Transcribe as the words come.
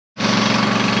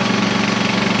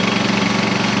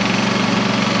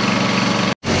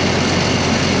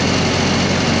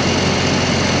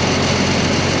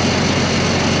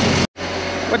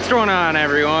going on,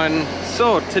 everyone?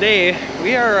 So today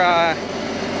we are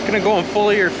gonna go and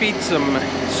Foliar feed some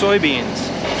soybeans.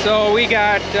 So we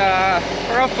got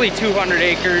roughly 200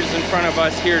 acres in front of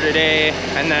us here today,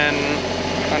 and then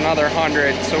another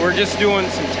 100. So we're just doing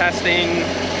some testing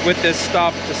with this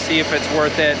stuff to see if it's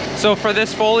worth it. So for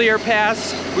this Foliar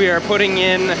pass, we are putting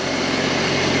in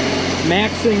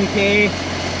Maxing K.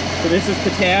 So this is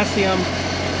potassium,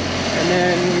 and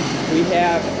then we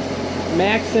have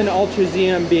Maxin Ultra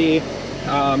ZMB,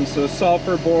 so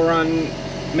sulfur, boron,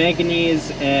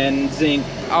 manganese, and zinc.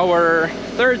 Our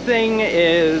third thing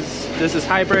is, this is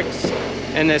Hybrix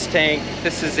in this tank.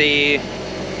 This is a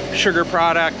sugar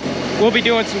product. We'll be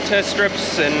doing some test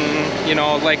strips, and you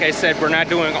know, like I said, we're not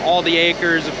doing all the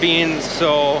acres of beans,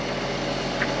 so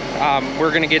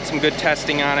we're gonna get some good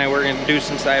testing on it. We're gonna do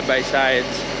some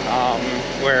side-by-sides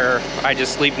where I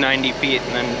just leave 90 feet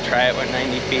and then try it with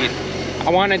 90 feet. I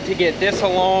wanted to get this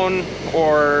alone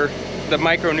or the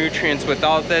micronutrients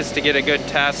without this to get a good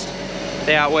test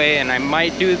that way, and I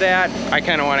might do that. I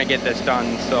kind of want to get this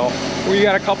done. So we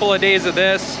got a couple of days of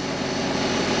this,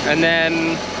 and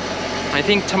then I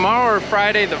think tomorrow or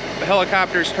Friday the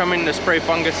helicopter's coming to spray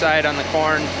fungicide on the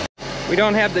corn. We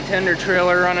don't have the tender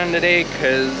trailer running today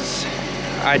because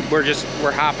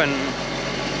we're hopping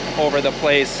over the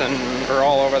place, and we're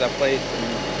all over the place.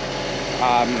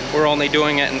 We're only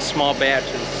doing it in small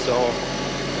batches, so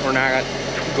we're not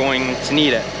going to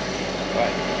need it.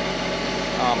 But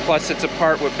plus it's a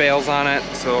part with bales on it,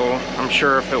 so I'm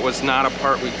sure if it was not a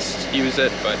part we'd use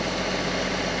it, but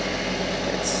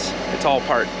it's all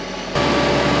part.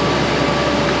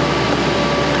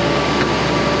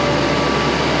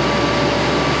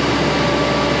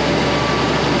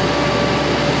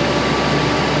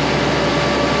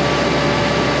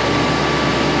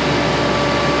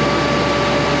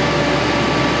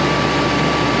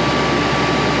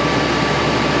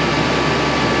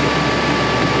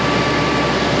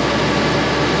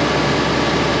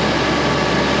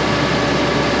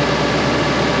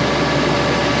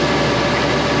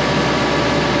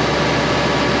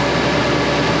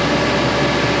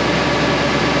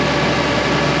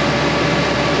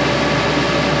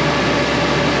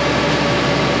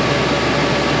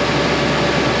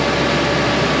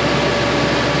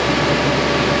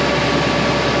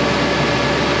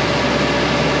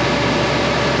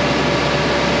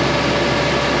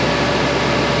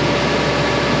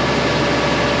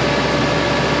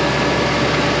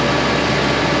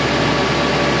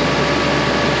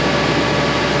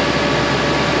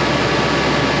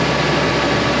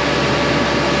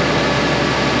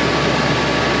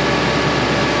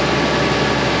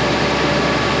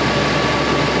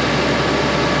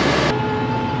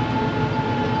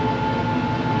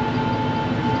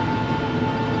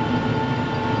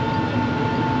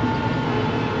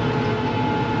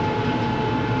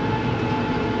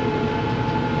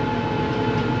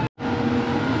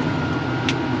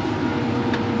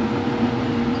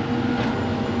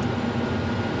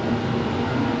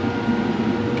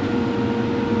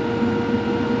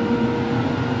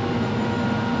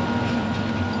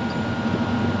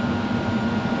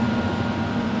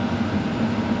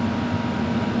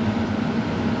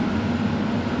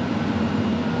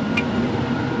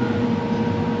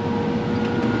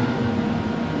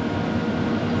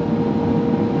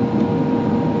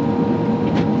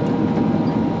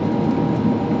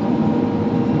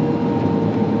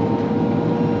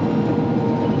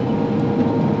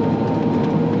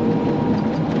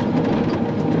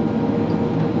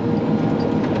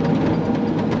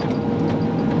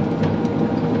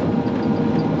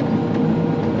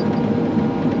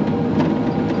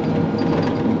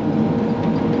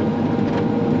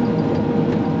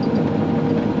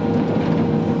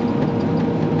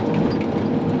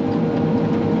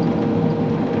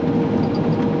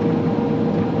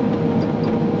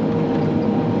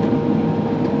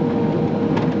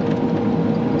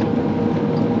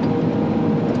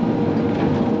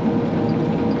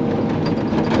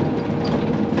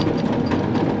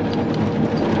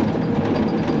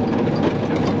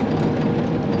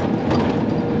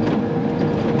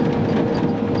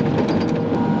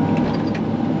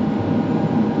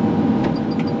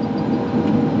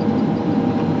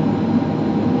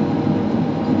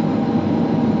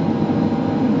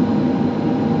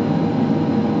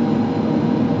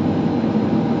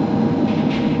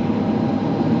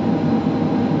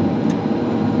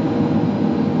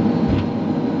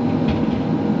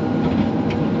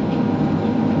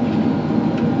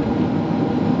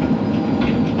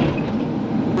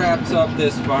 Up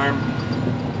this farm.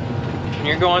 When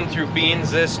you're going through beans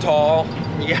this tall,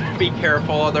 you gotta be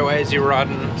careful, otherwise you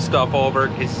run stuff over,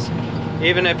 because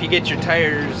even if you get your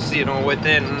tires, you know,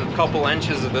 within a couple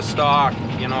inches of the stalk,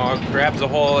 you know, it grabs a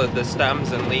hold of the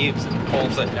stems and leaves and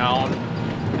pulls it down,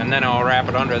 and then I'll wrap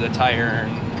it under the tire,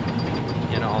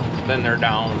 and, you know, then they're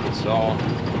down. So,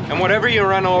 and whatever you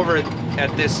run over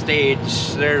at this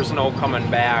stage, there's no coming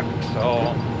back,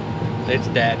 so it's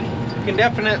dead. You can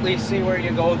definitely see where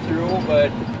you go through,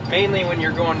 but mainly when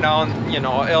you're going down, you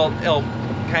know, it'll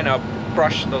kind of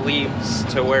brush the leaves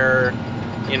to where,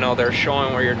 you know, they're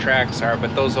showing where your tracks are,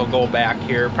 but those will go back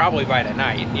here probably by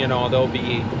tonight. You know, they'll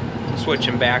be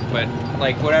switching back, but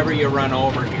like whatever you run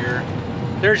over here,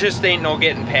 there just ain't no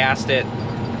getting past it,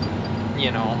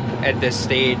 you know, at this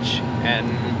stage. And,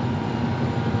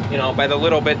 you know, by the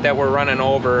little bit that we're running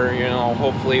over, you know,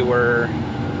 hopefully we're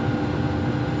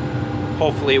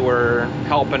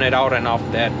helping it out enough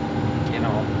that, you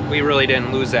know, we really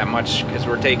didn't lose that much, because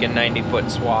we're taking 90-foot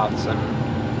swaths, and,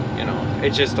 you know,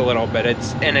 it's just a little bit.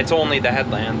 It's only the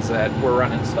headlands that we're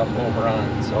running stuff over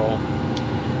on. So,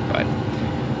 but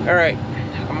all right,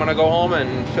 I'm gonna go home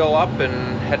and fill up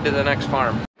and head to the next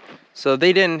farm. So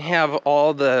they didn't have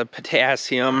all the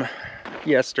potassium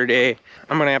yesterday.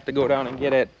 I'm gonna have to go down and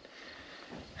get it.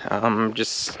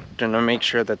 Just gonna make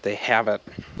sure that they have it.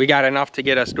 We got enough to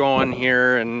get us going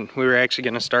here, and we were actually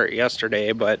gonna start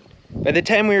yesterday, but by the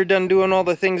time we were done doing all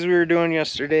the things we were doing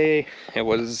yesterday, it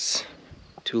was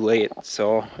too late.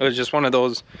 So it was just one of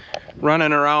those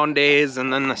running around days,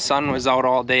 and then the sun was out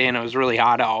all day and it was really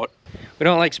hot out. We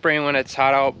don't like spraying when it's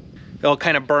hot out. It'll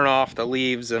kind of burn off the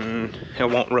leaves and it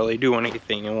won't really do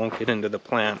anything. It won't get into the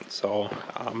plant. So,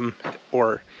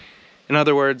 or in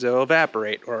other words, it'll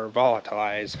evaporate or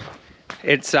volatilize.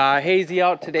 It's hazy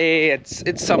out today.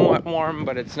 It's somewhat warm,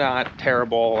 but it's not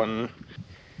terrible. And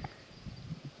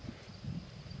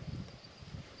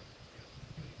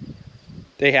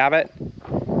they have it.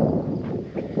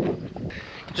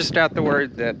 Just got the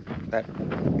word that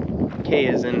K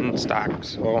is in stock,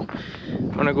 so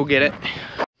I'm gonna go get it.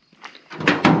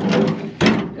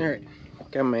 All right,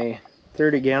 got my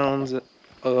 30 gallons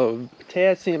of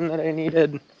potassium that I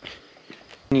needed.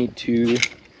 Need to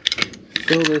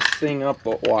fill this thing up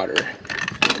with water.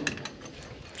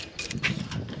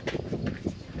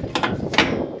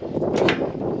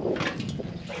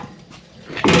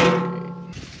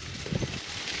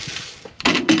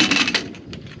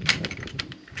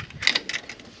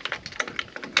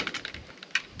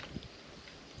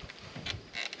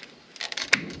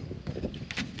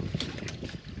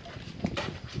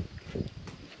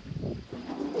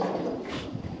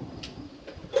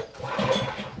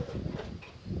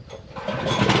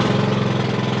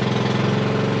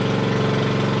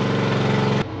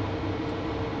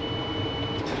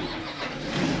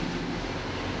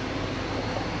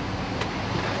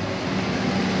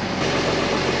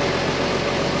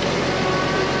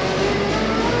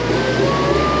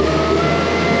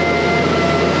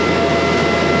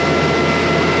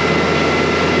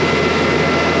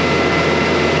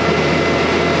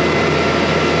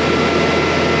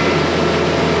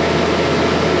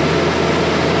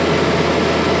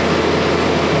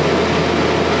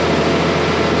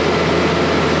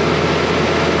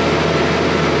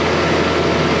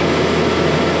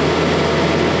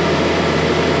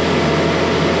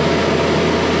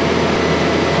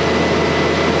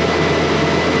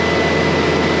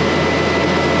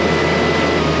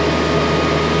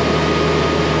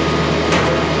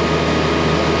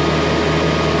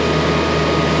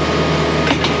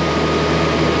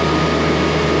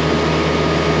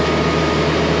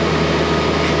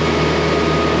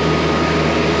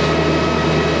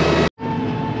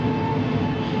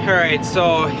 Alright,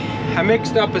 so I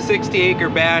mixed up a 60-acre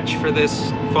batch for this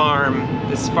farm.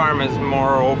 This farm is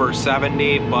more over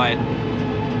 70, but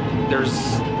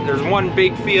there's one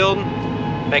big field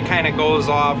that kind of goes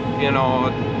off, you know,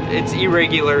 it's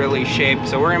irregularly shaped.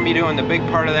 So we're going to be doing the big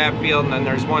part of that field, and then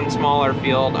there's one smaller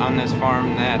field on this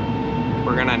farm that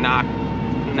we're going to knock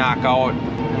out.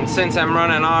 And since I'm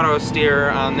running auto steer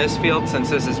on this field, since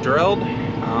this is drilled,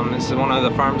 this is one of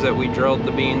the farms that we drilled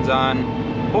the beans on.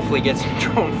 Hopefully get some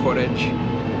drone footage.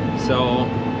 So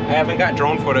I haven't got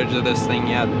drone footage of this thing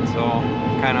yet, so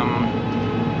kind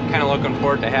of looking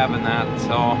forward to having that.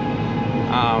 So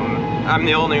I'm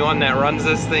the only one that runs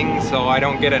this thing, so I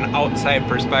don't get an outside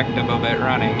perspective of it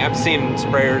running. I've seen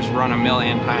sprayers run a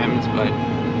million times, but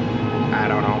I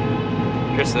don't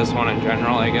know, just this one in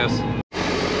general, I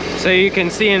guess. So you can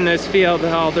see in this field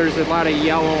how there's a lot of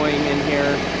yellowing in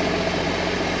here,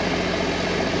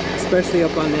 especially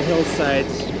up on the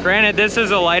hillsides. Granted, this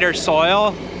is a lighter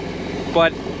soil,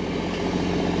 but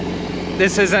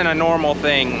this isn't a normal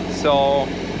thing. So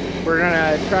we're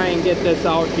gonna try and get this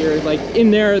out here. Like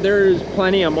in there, there's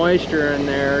plenty of moisture in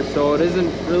there, so it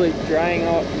isn't really drying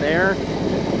out in there,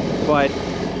 but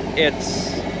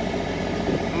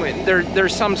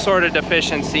there's some sort of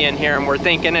deficiency in here, and we're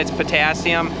thinking it's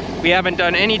potassium. We haven't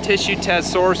done any tissue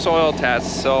tests or soil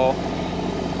tests, so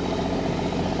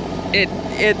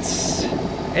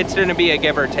it's gonna be a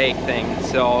give or take thing.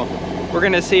 So we're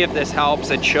gonna see if this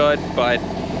helps. It should, but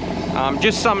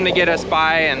just something to get us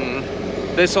by, and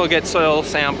this will get soil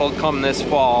sampled come this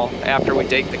fall after we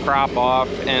take the crop off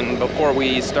and before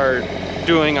we start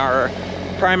doing our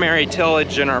primary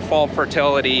tillage and our fall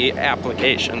fertility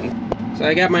application. So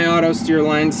I got my auto steer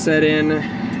lines set in,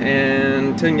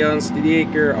 and 10 gallons to the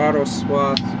acre, auto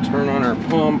swath, turn on our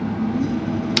pump.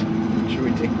 Should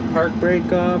we take the park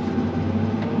brake off?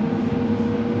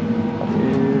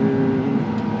 And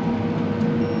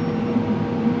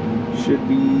should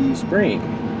be spraying.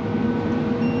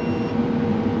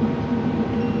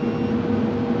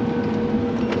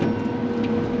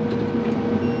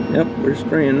 Yep, we're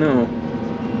spraying now.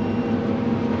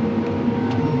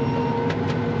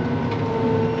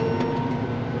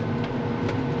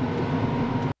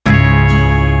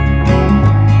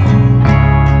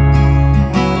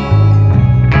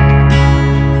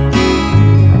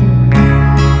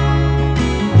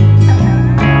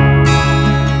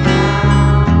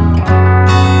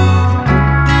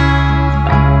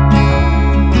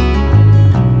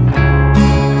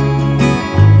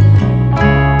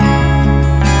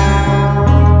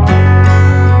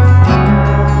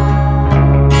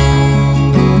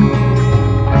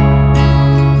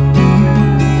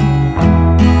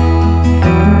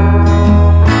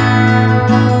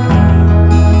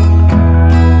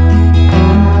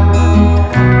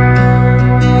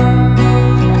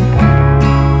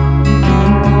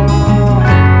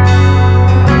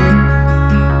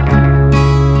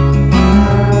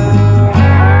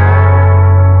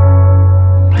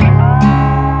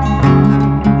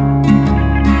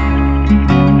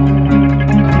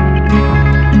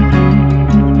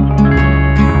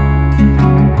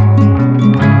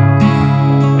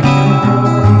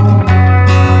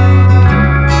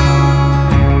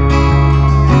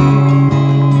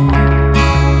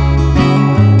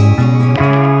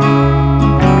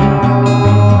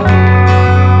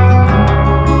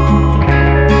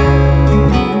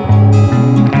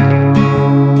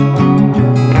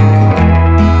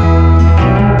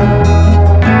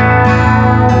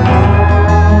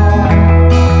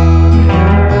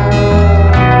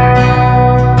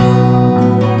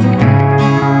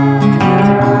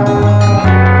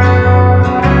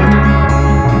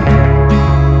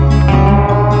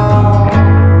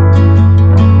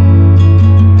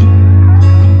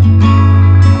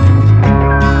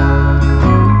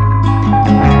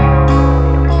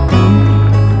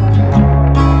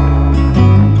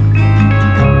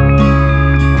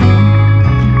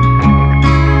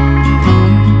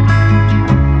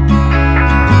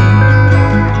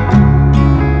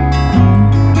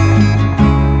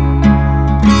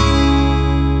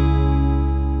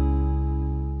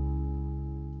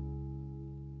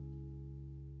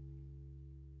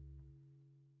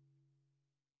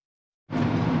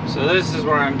 So this is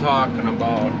where I'm talking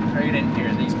about, right in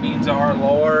here. These beans are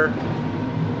lower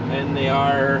and they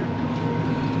are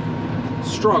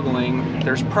struggling.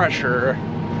 There's pressure,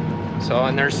 so,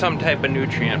 and there's some type of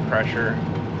nutrient pressure,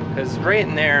 because right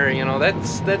in there, you know,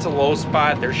 that's a low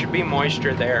spot. There should be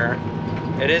moisture there.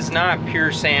 It is not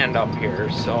pure sand up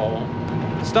here, so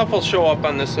stuff will show up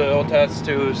on the soil test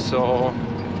too, so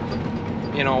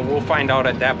you know, we'll find out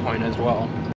at that point as well.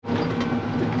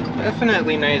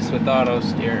 Definitely nice with auto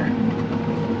steer.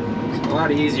 It's a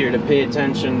lot easier to pay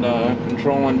attention to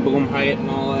controlling boom height and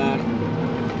all that.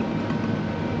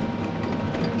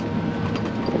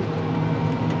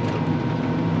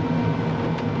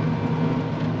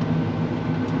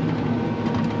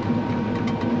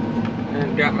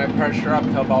 And got my pressure up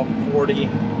to about 40.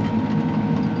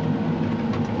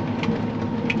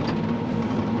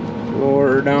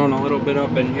 Lower down a little bit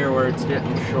up in here where it's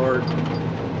getting short.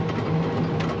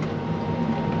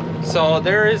 So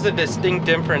there is a distinct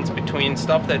difference between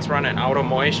stuff that's running out of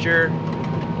moisture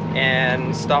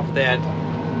and stuff that,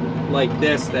 like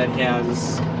this, that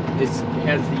has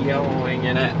the yellowing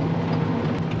in it.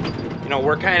 You know,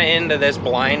 we're kind of into this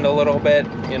blind a little bit.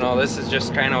 You know, this is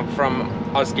just kind of from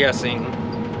us guessing.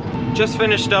 Just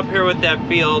finished up here with that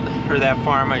field, or that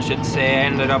farm I should say. I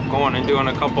ended up going and doing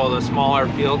a couple of the smaller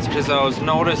fields because I was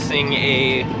noticing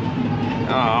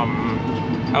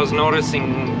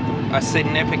a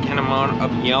significant amount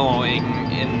of yellowing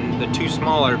in the 2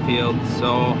 smaller fields.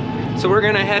 So we're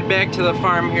gonna head back to the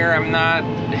farm here.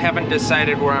 Haven't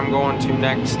decided where I'm going to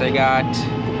next. I got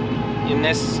in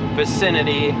this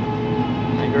vicinity,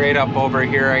 like right up over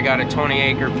here, I got a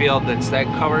 20-acre field that's that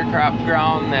cover crop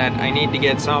ground that I need to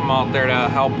get something out there to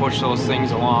help push those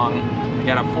things along. I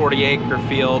got a 40-acre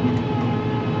field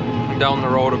down the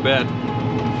road a bit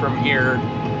from here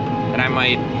that I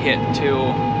might hit too,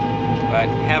 but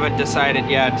haven't decided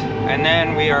yet. And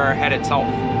then we are headed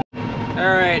south.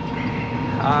 All right,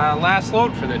 last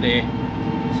load for the day.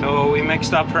 So we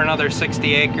mixed up for another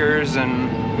 60 acres and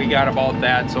we got about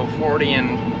that, so 40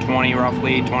 and 20,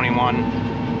 roughly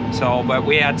 21. So, but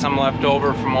we had some left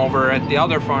over from over at the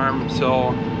other farm,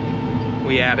 so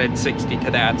we added 60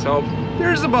 to that. So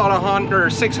there's about 100 or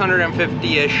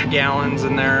 650-ish gallons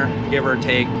in there, give or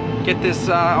take. Get this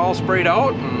all sprayed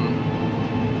out and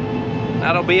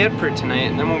that'll be it for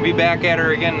tonight. And then we'll be back at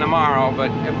her again tomorrow.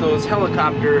 But if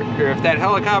if that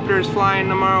helicopter is flying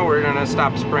tomorrow, we're gonna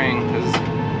stop spraying, because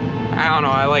I don't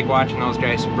know, I like watching those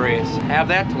guys spray. Have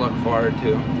that to look forward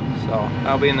to. So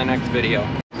that'll be in the next video.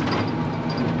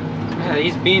 Yeah,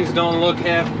 these beans don't look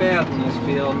half bad in this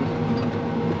field.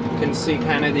 You can see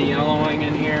kind of the yellowing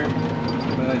in here,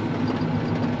 but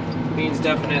beans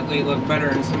definitely look better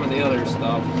than some of the other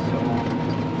stuff. So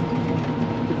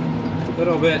a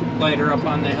little bit lighter up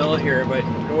on the hill here, but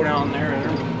go down there,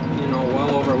 you know,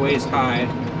 well over waist high.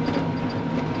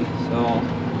 So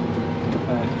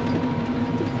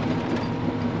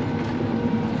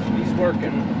he's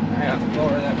working. I have to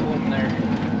lower that boom there.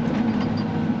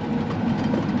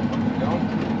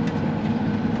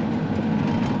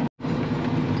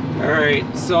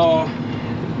 Alright, so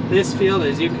this field,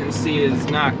 as you can see, is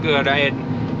not good.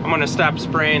 I'm gonna stop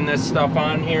spraying this stuff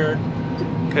on here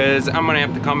because I'm gonna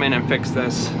have to come in and fix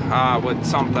this with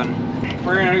something.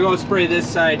 We're gonna go spray this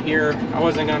side here. I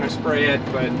wasn't gonna spray it,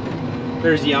 but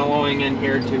there's yellowing in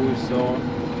here too, so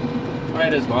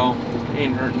might as well.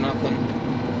 Ain't hurt nothing.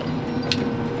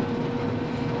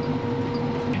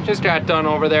 Just got done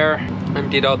over there.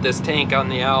 Emptied out this tank on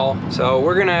the L. So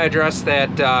we're gonna address that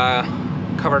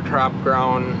cover crop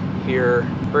ground here.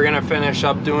 We're gonna finish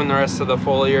up doing the rest of the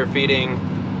foliar feeding,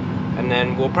 and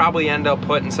then we'll probably end up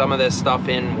putting some of this stuff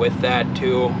in with that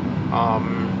too,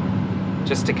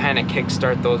 just to kind of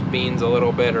kickstart those beans a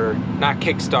little bit, or not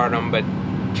kickstart them, but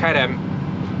try to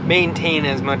maintain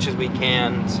as much as we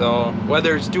can. So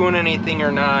whether it's doing anything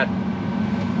or not,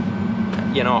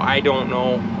 you know, I don't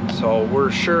know. So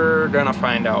we're sure gonna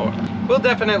find out. We'll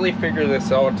definitely figure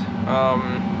this out.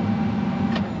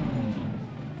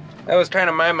 That was kind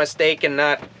of my mistake in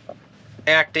not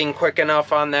acting quick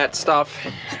enough on that stuff.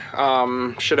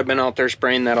 Should have been out there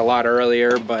spraying that a lot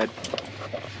earlier, but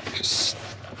just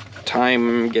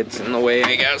time gets in the way,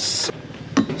 I guess.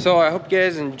 So I hope you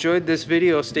guys enjoyed this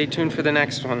video. Stay tuned for the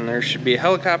next one. There should be a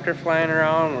helicopter flying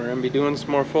around. We're gonna be doing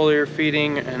some more foliar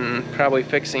feeding and probably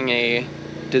fixing a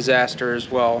disaster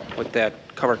as well with that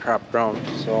cover crop ground.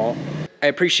 So I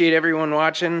appreciate everyone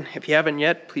watching. If you haven't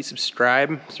yet, please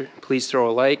subscribe. Please throw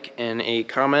a like and a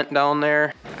comment down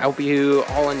there. I hope you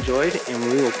all enjoyed, and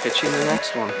we will catch you in the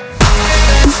next one.